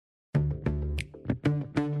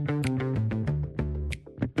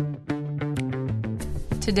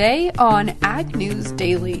Today on Ag News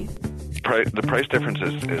Daily. The price difference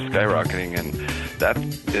is skyrocketing, and that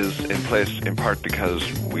is in place in part because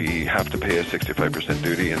we have to pay a 65%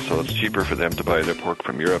 duty, and so it's cheaper for them to buy their pork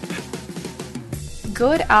from Europe.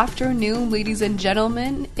 Good afternoon, ladies and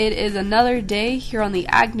gentlemen. It is another day here on the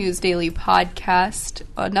Ag News Daily podcast,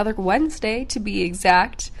 another Wednesday to be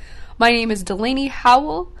exact. My name is Delaney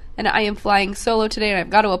Howell, and I am flying solo today, and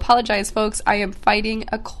I've got to apologize, folks. I am fighting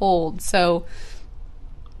a cold, so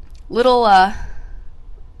I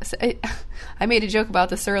made a joke about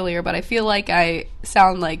this earlier, but I feel like I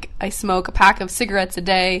sound like I smoke a pack of cigarettes a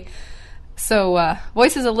day. So,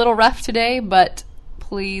 voice is a little rough today, but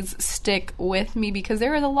please stick with me because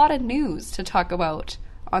there is a lot of news to talk about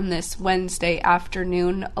on this Wednesday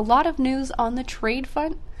afternoon. A lot of news on the trade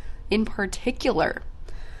front in particular.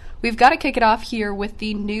 We've got to kick it off here with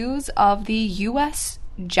the news of the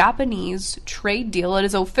U.S.-Japanese trade deal. It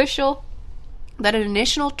is official that an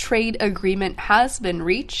initial trade agreement has been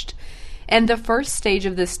reached, and the first stage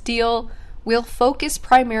of this deal will focus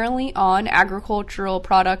primarily on agricultural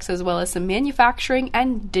products as well as some manufacturing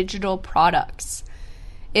and digital products.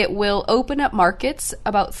 It will open up markets,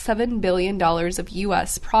 about $7 billion of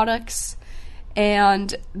U.S. products,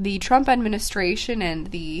 and the Trump administration and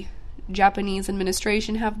the Japanese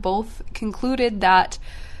administration have both concluded that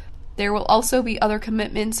there will also be other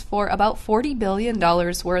commitments for about $40 billion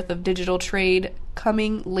worth of digital trade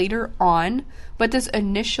coming later on. But this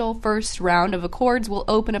initial first round of accords will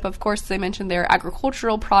open up, of course, as I mentioned, their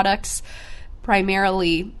agricultural products,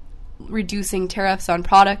 primarily reducing tariffs on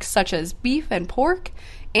products such as beef and pork,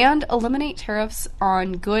 and eliminate tariffs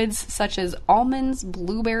on goods such as almonds,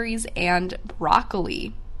 blueberries, and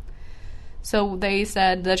broccoli. So they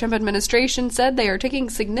said, the Trump administration said they are taking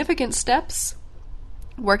significant steps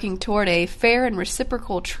working toward a fair and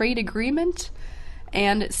reciprocal trade agreement,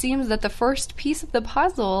 and it seems that the first piece of the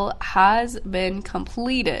puzzle has been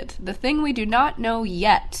completed. The thing we do not know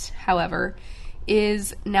yet, however,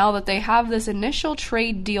 is now that they have this initial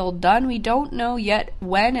trade deal done, we don't know yet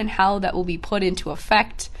when and how that will be put into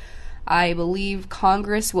effect. I believe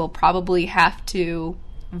Congress will probably have to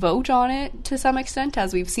vote on it to some extent,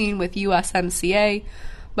 as we've seen with USMCA,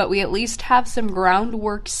 but we at least have some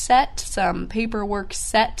groundwork set, some paperwork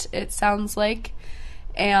set, it sounds like,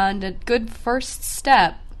 and a good first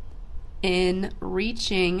step in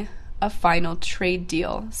reaching a final trade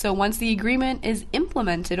deal. So once the agreement is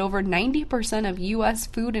implemented, over 90% of U.S.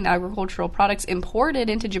 food and agricultural products imported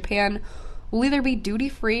into Japan will either be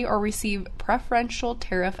duty-free or receive preferential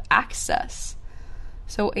tariff access.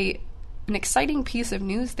 So an exciting piece of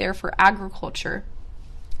news there for agriculture.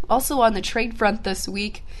 Also on the trade front this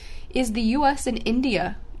week is the U.S. and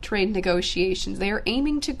India trade negotiations. They are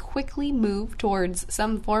aiming to quickly move towards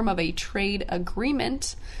some form of a trade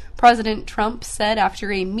agreement, President Trump said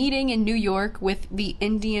after a meeting in New York with the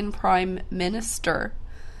Indian Prime Minister.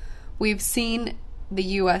 We've seen the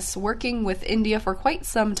U.S. working with India for quite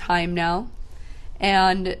some time now,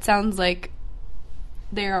 and it sounds like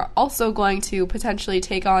they're also going to potentially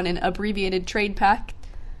take on an abbreviated trade pact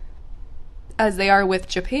as they are with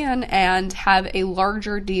Japan and have a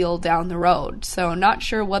larger deal down the road. So not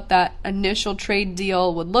sure what that initial trade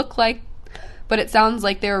deal would look like, but it sounds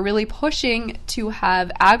like they're really pushing to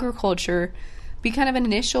have agriculture be kind of an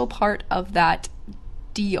initial part of that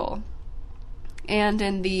deal. And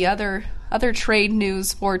in the other trade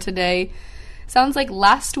news for today, sounds like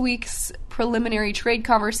last week's preliminary trade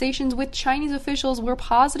conversations with Chinese officials were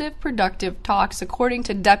positive, productive talks, according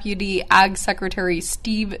to Deputy Ag Secretary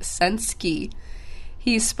Steve Sensky.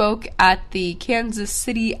 He spoke at the Kansas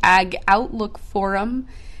City Ag Outlook Forum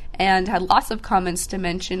and had lots of comments to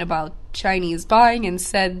mention about Chinese buying, and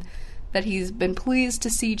said that he's been pleased to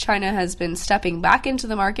see China has been stepping back into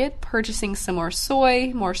the market, purchasing some more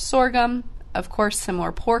soy, more sorghum, of course some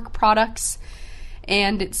more pork products.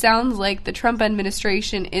 And it sounds like the Trump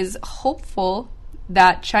administration is hopeful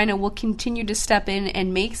that China will continue to step in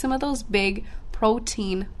and make some of those big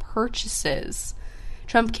protein purchases.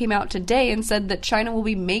 Trump came out today and said that China will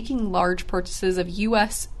be making large purchases of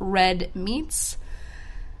U.S. red meats.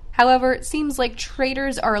 However, it seems like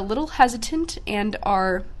traders are a little hesitant and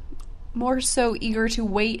are more so eager to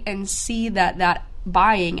wait and see that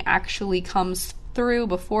buying actually comes through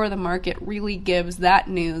before the market really gives that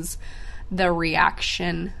news the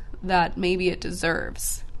reaction that maybe it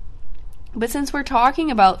deserves. But since we're talking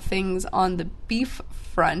about things on the beef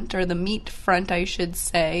front, or the meat front, I should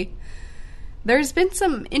say, there's been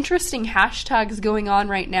some interesting hashtags going on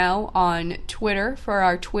right now on Twitter for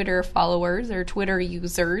our Twitter followers or Twitter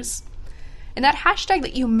users. And that hashtag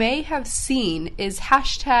that you may have seen is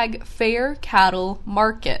hashtag fair cattle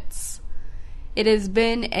markets. It has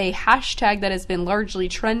been a hashtag that has been largely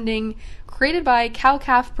trending, created by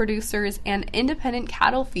cow-calf producers and independent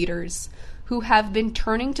cattle feeders who have been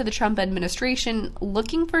turning to the Trump administration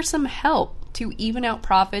looking for some help to even out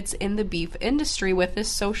profits in the beef industry with this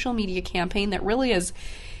social media campaign that really has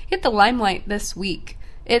hit the limelight this week.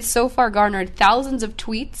 It's so far garnered thousands of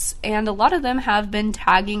tweets, and a lot of them have been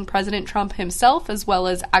tagging President Trump himself as well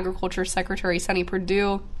as Agriculture Secretary Sonny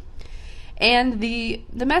Perdue. And the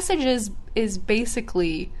message is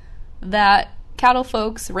basically that cattle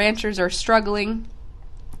folks, ranchers are struggling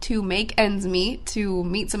to make ends meet, to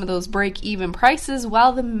meet some of those break-even prices,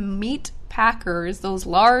 while the meat packers, those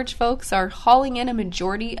large folks, are hauling in a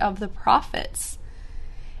majority of the profits.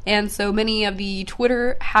 And so many of the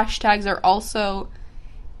Twitter hashtags are also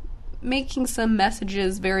making some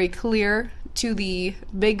messages very clear to the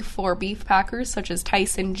big four beef packers, such as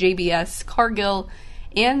Tyson, JBS, Cargill,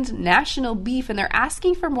 and National Beef, and they're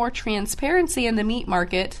asking for more transparency in the meat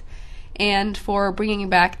market and for bringing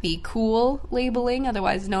back the COOL labeling,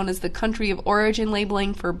 otherwise known as the country of origin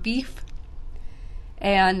labeling for beef.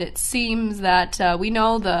 And it seems that we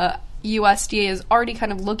know the USDA is already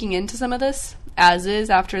kind of looking into some of this, as is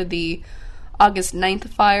after the August 9th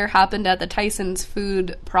fire happened at the Tyson's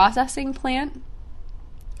food processing plant.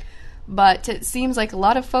 But it seems like a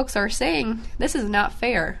lot of folks are saying this is not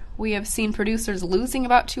fair. We have seen producers losing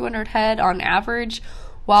about 200 head on average,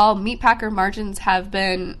 while meat packer margins have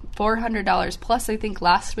been $400 plus. I think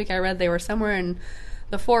last week I read they were somewhere in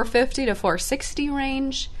the $450 to $460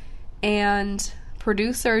 range, and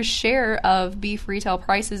producers' share of beef retail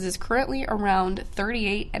prices is currently around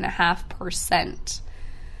 38.5%.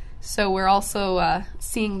 So we're also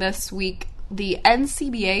seeing this week the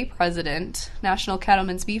NCBA president, National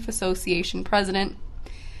Cattlemen's Beef Association president,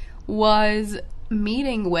 was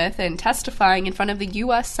meeting with and testifying in front of the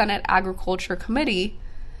U.S. Senate Agriculture Committee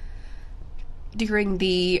during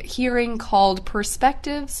the hearing called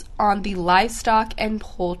Perspectives on the Livestock and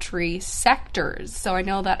Poultry Sectors. So I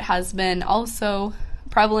know that has been also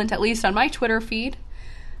prevalent, at least on my Twitter feed,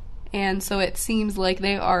 and so it seems like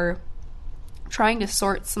they are trying to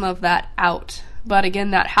sort some of that out. But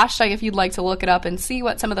again, that hashtag, if you'd like to look it up and see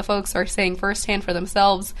what some of the folks are saying firsthand for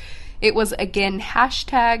themselves, it was again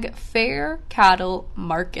hashtag fair cattle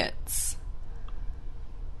markets.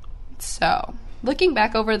 So, looking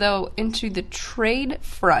back over though into the trade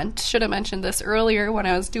front, should have mentioned this earlier when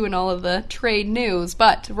I was doing all of the trade news,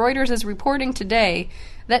 but Reuters is reporting today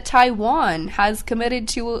that Taiwan has committed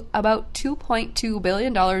to about $2.2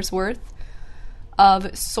 billion worth of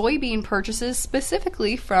soybean purchases,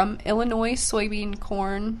 specifically from Illinois soybean,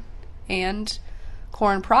 corn, and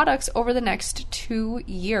corn products over the next 2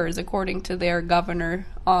 years, according to their governor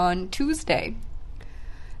on Tuesday.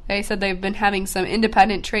 They said they've been having some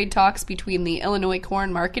independent trade talks between the Illinois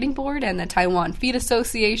Corn Marketing Board and the Taiwan Feed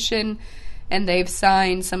Association, and they've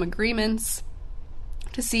signed some agreements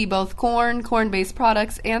to see both corn, corn-based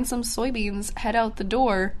products, and some soybeans head out the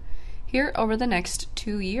door here over the next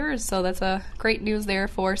 2 years. So that's a great news there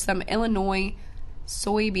for some Illinois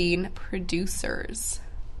soybean producers.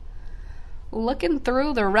 Looking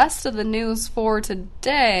through the rest of the news for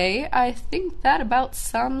today, I think that about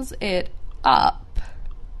sums it up.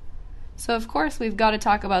 So of course we've got to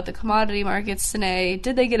talk about the commodity markets today.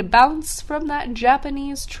 Did they get a bounce from that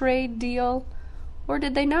Japanese trade deal, or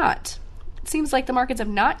did they not? It seems like the markets have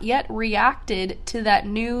not yet reacted to that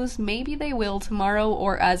news. Maybe they will tomorrow,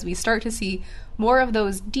 or as we start to see more of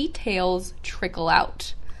those details trickle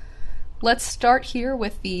out. Let's start here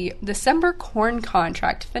with the December corn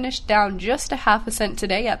contract, finished down just a half a cent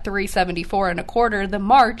today at $3.74 1/4. The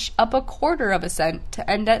March up 1/4 of a cent to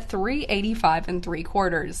end at $3.85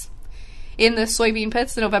 3/4. In the soybean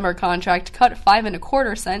pits, the November contract cut 5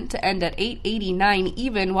 1/4 cent to end at $8.89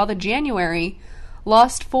 even, while the January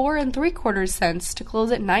lost 4 3/4 cents to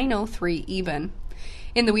close at $9.03 even.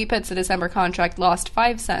 In the wheat pits, the December contract lost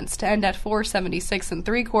 5 cents to end at $4.76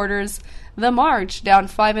 3/4. The March down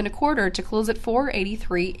 5 1/4 to close at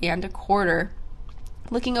 $4.83 1/4.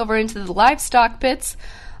 Looking over into the livestock pits,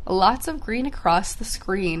 lots of green across the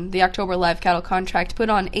screen. The October live cattle contract put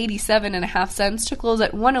on 87.5 cents to close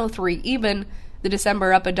at $1.03 even. The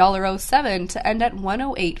December up $1.07 to end at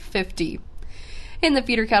 $1.0850. In the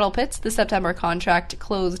feeder cattle pits, the September contract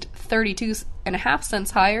closed 32.5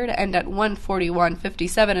 cents higher to end at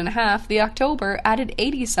 $141.57 The October added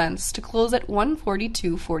 80 cents to close at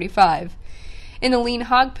 $142.45. In the lean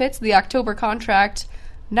hog pits, the October contract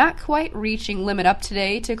not quite reaching limit up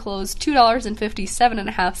today to close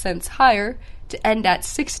 $2.57 higher to end at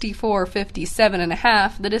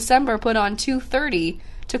 $64.57. The December put on $2.30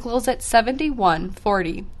 to close at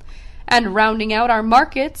 $71.40. And rounding out our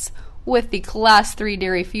markets, With the Class 3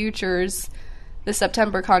 dairy futures, the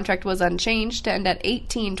September contract was unchanged and at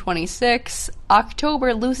 18.26,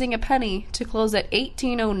 October losing a penny to close at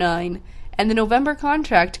 18.09, and the November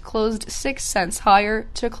contract closed 6 cents higher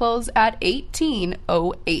to close at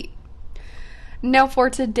 18.08. Now for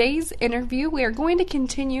today's interview, we are going to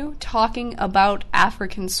continue talking about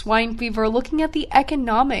African swine fever, looking at the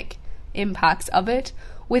economic impacts of it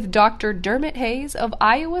with Dr. Dermot Hayes of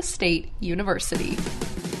Iowa State University.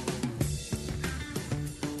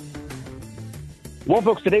 Well,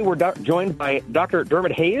 folks, today we're joined by Dr.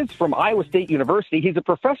 Dermot Hayes from Iowa State University. He's a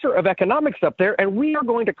professor of economics up there, and we are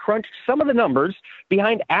going to crunch some of the numbers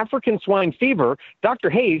behind African swine fever.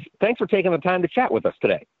 Dr. Hayes, thanks for taking the time to chat with us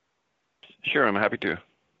today. Sure, I'm happy to.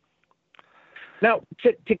 Now,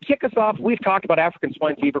 to kick us off, we've talked about African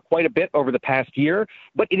swine fever quite a bit over the past year,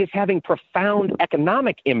 but it is having profound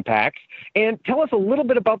economic impacts. And tell us a little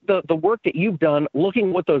bit about the work that you've done looking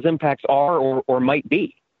at what those impacts are or might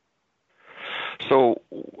be. So,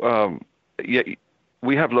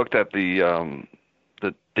 we have looked at the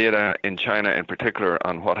data in China in particular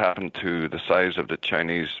on what happened to the size of the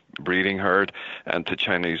Chinese breeding herd and to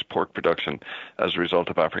Chinese pork production as a result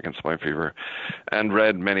of African swine fever, and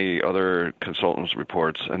read many other consultants'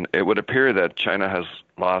 reports. And it would appear that China has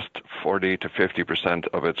lost 40 to 50%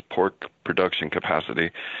 of its pork production capacity.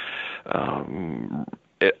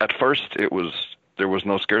 At first, there was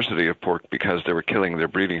no scarcity of pork because they were killing their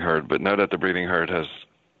breeding herd, but now that the breeding herd has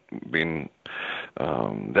been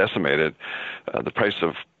decimated, the price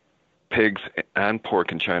of pigs and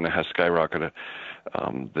pork in China has skyrocketed.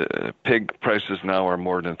 The pig prices now are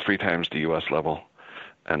more than 3 times the U.S. level,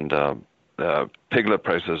 and piglet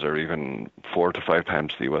prices are even 4 to 5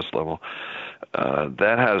 times the U.S. level.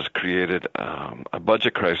 That has created a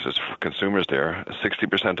budget crisis for consumers there.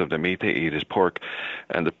 60% of the meat they eat is pork,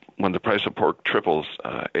 and when the price of pork triples,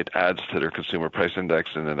 it adds to their consumer price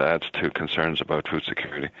index, and it adds to concerns about food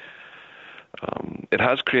security. It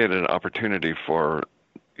has created an opportunity for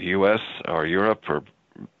U.S. or Europe or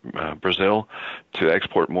Brazil to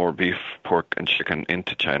export more beef, pork, and chicken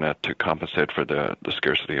into China to compensate for the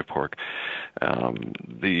scarcity of pork.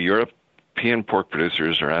 The European pork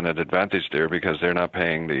producers are at an advantage there because they're not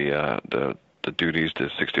paying the duties,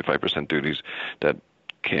 the 65% duties that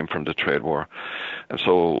came from the trade war. And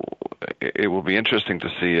so it will be interesting to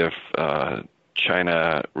see if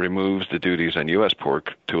China removes the duties on U.S.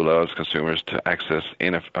 pork to allow its consumers to access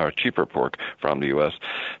cheaper pork from the U.S.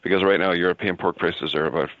 Because right now European pork prices are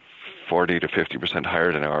about 40 to 50%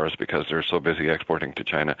 higher than ours because they're so busy exporting to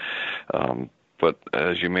China. But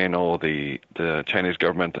as you may know, the Chinese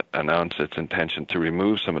government announced its intention to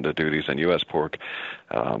remove some of the duties on U.S. pork,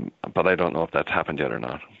 but I don't know if that's happened yet or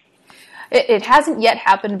not. It hasn't yet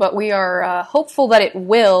happened, but we are hopeful that it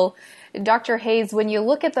will. Dr. Hayes, when you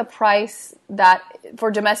look at the price that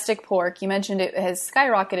for domestic pork, you mentioned it has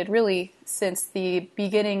skyrocketed really since the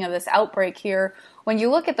beginning of this outbreak here. When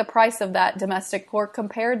you look at the price of that domestic pork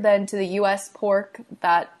compared then to the U.S. pork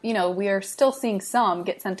that, we are still seeing some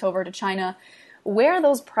get sent over to China, where are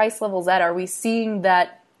those price levels at? Are we seeing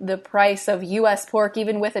that the price of U.S. pork,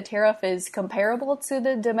 even with a tariff, is comparable to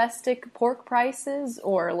the domestic pork prices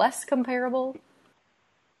or less comparable?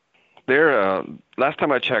 Last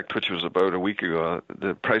time I checked, which was about a week ago,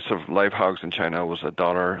 the price of live hogs in China was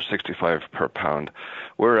 $1.65 per pound.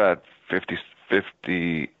 We're at 50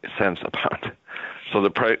 cents a pound. So the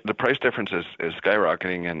price difference is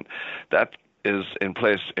skyrocketing, and that is in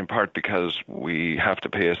place in part because we have to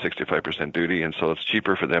pay a 65% duty, and so it's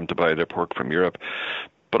cheaper for them to buy their pork from Europe.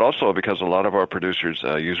 But also because a lot of our producers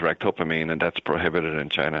use ractopamine, and that's prohibited in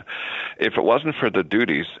China. If it wasn't for the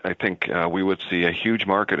duties, I think we would see a huge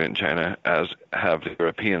market in China, as have the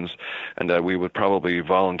Europeans, and that we would probably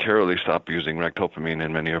voluntarily stop using ractopamine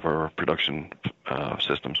in many of our production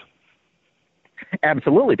systems.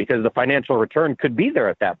 Absolutely, because the financial return could be there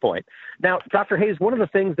at that point. Now, Dr. Hayes, one of the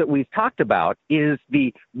things that we've talked about is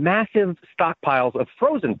the massive stockpiles of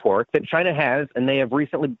frozen pork that China has, and they have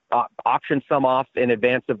recently auctioned some off in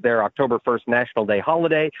advance of their October 1st National Day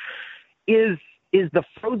holiday. Is the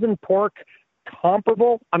frozen pork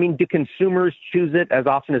comparable? I mean, do consumers choose it as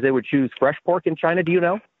often as they would choose fresh pork in China? Do you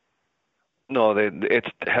know? No, it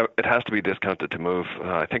has to be discounted to move.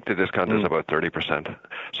 I think the discount is about 30%.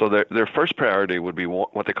 So their first priority would be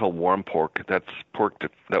what they call warm pork. That's pork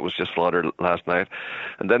that was just slaughtered last night.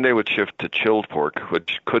 And then they would shift to chilled pork,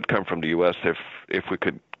 which could come from the U.S. if we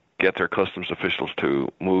could get their customs officials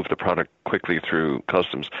to move the product quickly through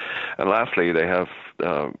customs. And lastly, they have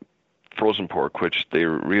frozen pork, which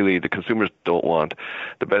the consumers don't want.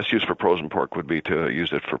 The best use for frozen pork would be to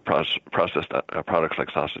use it for processed products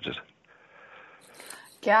like sausages.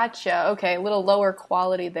 Gotcha. Okay, a little lower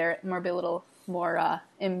quality there, maybe a little more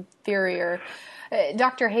inferior.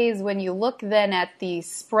 Dr. Hayes, when you look then at the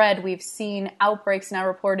spread, we've seen outbreaks now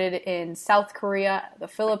reported in South Korea, the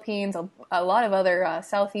Philippines, a lot of other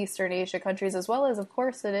Southeastern Asia countries, as well as, of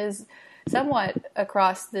course, it is somewhat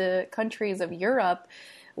across the countries of Europe.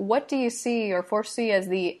 What do you see or foresee as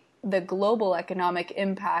the global economic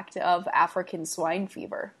impact of African swine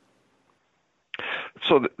fever?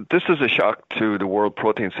 So this is a shock to the world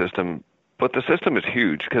protein system, but the system is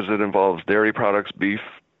huge because it involves dairy products, beef,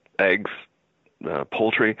 eggs,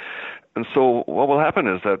 poultry. And so what will happen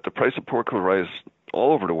is that the price of pork will rise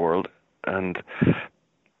all over the world, and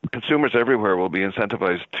consumers everywhere will be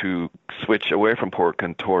incentivized to switch away from pork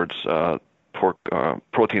and towards pork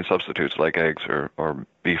protein substitutes like eggs or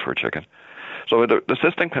beef or chicken. So the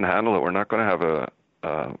system can handle it. We're not going to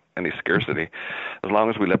have any scarcity as long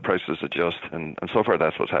as we let prices adjust, and so far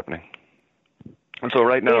that's what's happening. And so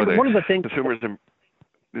right now,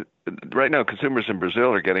 consumers in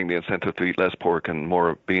Brazil are getting the incentive to eat less pork and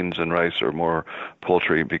more beans and rice or more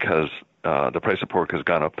poultry because the price of pork has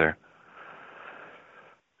gone up there.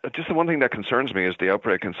 Just the one thing that concerns me is the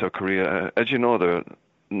outbreak in South Korea. As you know,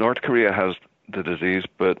 North Korea has the disease,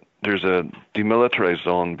 but there's a demilitarized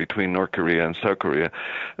zone between North Korea and South Korea.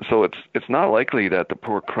 So it's not likely that the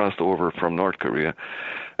pork crossed over from North Korea.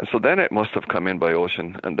 And so then it must have come in by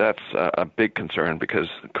ocean, and that's a big concern because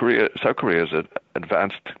South Korea is an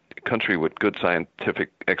advanced country with good scientific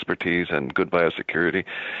expertise and good biosecurity.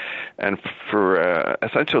 And for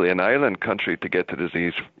essentially an island country to get the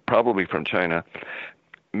disease, probably from China,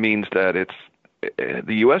 means that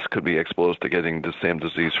the U.S. could be exposed to getting the same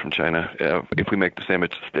disease from China if we make the same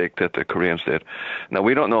mistake that the Koreans did. Now,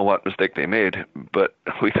 we don't know what mistake they made, but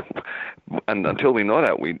and until we know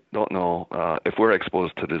that, we don't know if we're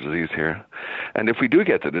exposed to the disease here. And if we do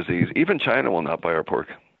get the disease, even China will not buy our pork.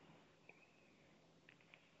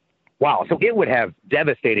 Wow, so it would have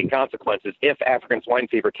devastating consequences if African swine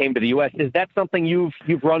fever came to the U.S. Is that something you've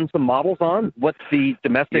run some models on? What the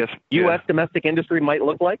U.S. domestic industry might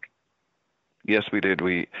look like? Yes, we did.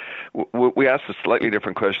 We asked a slightly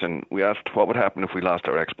different question. We asked what would happen if we lost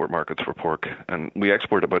our export markets for pork, and we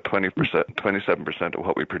export about 27% of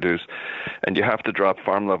what we produce, and you have to drop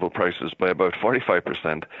farm level prices by about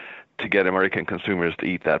 45% to get American consumers to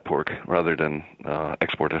eat that pork rather than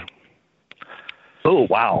export it. Oh,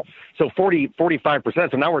 wow. So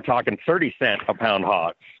 45%. So now we're talking 30 cents a pound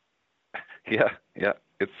hogs. Yeah,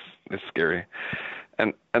 it's scary.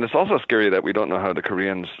 And it's also scary that we don't know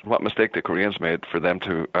what mistake the Koreans made for them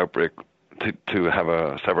to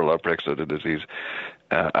have several outbreaks of the disease.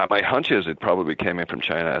 My hunch is it probably came in from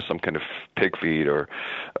China as some kind of pig feed or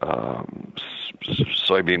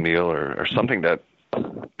soybean meal or something that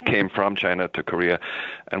came from China to Korea,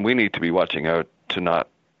 and we need to be watching out to not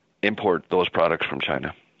import those products from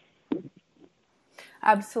China.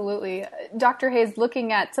 Absolutely. Dr. Hayes,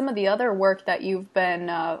 looking at some of the other work that you've been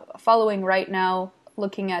following right now,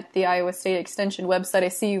 looking at the Iowa State Extension website, I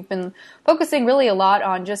see you've been focusing really a lot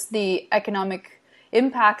on just the economic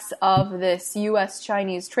impacts of this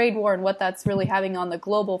U.S.-Chinese trade war and what that's really having on the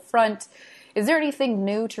global front. Is there anything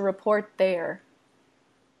new to report there?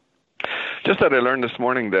 Just that I learned this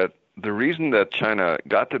morning that the reason that China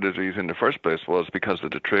got the disease in the first place was because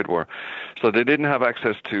of the trade war. So they didn't have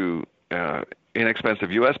access to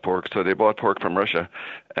inexpensive U.S. pork, so they bought pork from Russia,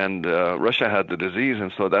 and Russia had the disease,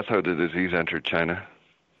 and so that's how the disease entered China.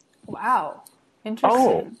 Wow, interesting.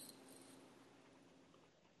 Oh,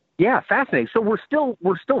 yeah, fascinating. So we're still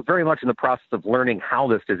very much in the process of learning how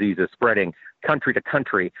this disease is spreading country to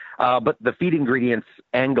country, but the feed ingredients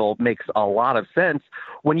angle makes a lot of sense.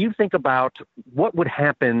 When you think about what would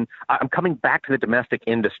happen, I'm coming back to the domestic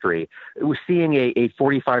industry. We're seeing a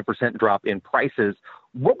 45% drop in prices.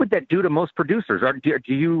 What would that do to most producers?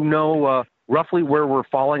 Do you know roughly where we're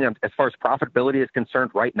falling as far as profitability is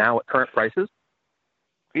concerned right now at current prices?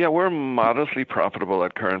 Yeah, we're modestly profitable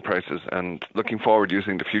at current prices, and looking forward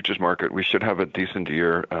using the futures market, we should have a decent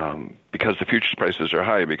year because the futures prices are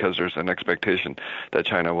high because there's an expectation that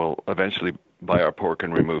China will eventually buy our pork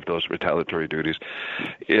and remove those retaliatory duties.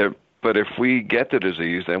 But if we get the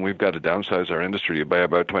disease, then we've got to downsize our industry by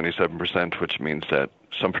about 27%, which means that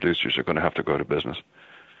some producers are going to have to go out of business.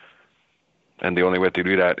 And the only way to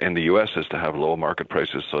do that in the U.S. is to have low market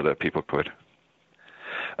prices so that people quit.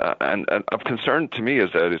 And of concern to me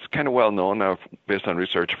is that it's kind of well known now, based on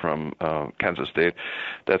research from Kansas State,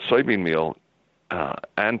 that soybean meal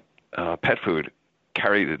and pet food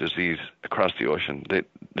carry the disease across the ocean.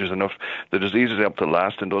 The disease is able to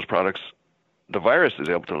last in those products the virus is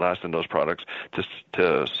able to last in those products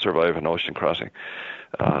to survive an ocean crossing.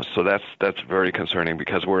 So that's very concerning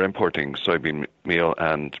because we're importing soybean meal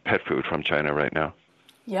and pet food from China right now.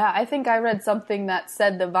 Yeah, I think I read something that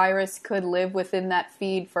said the virus could live within that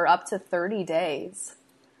feed for up to 30 days.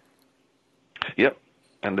 Yep,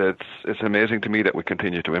 and it's amazing to me that we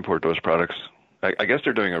continue to import those products. I guess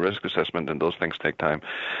they're doing a risk assessment, and those things take time.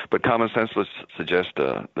 But common sense would suggest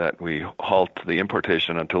that we halt the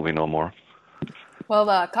importation until we know more.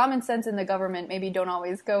 Well, common sense and the government maybe don't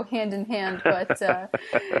always go hand in hand, but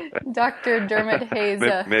Dr. Dermot Hayes...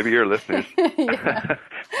 maybe your listeners. Yeah.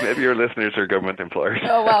 Maybe your listeners are government employees.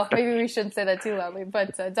 Oh, well, maybe we shouldn't say that too loudly.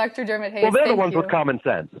 But Dr. Dermot Hayes, well, they're the thank ones you. with common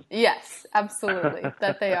sense. Yes, absolutely,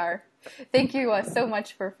 that they are. Thank you so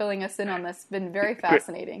much for filling us in on this. It's been very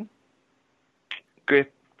fascinating.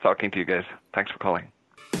 Great talking to you guys. Thanks for calling.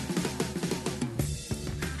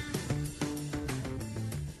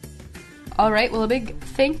 All right, well, a big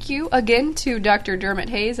thank you again to Dr. Dermot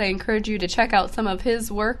Hayes. I encourage you to check out some of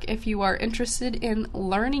his work if you are interested in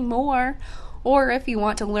learning more, or if you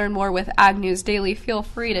want to learn more with Ag News Daily, feel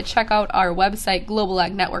free to check out our website,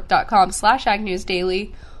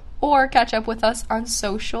 globalagnetwork.com/agnewsdaily, or catch up with us on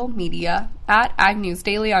social media at Ag News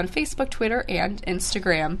Daily on Facebook, Twitter, and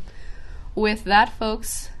Instagram. With that,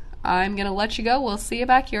 folks, I'm going to let you go. We'll see you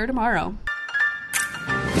back here tomorrow.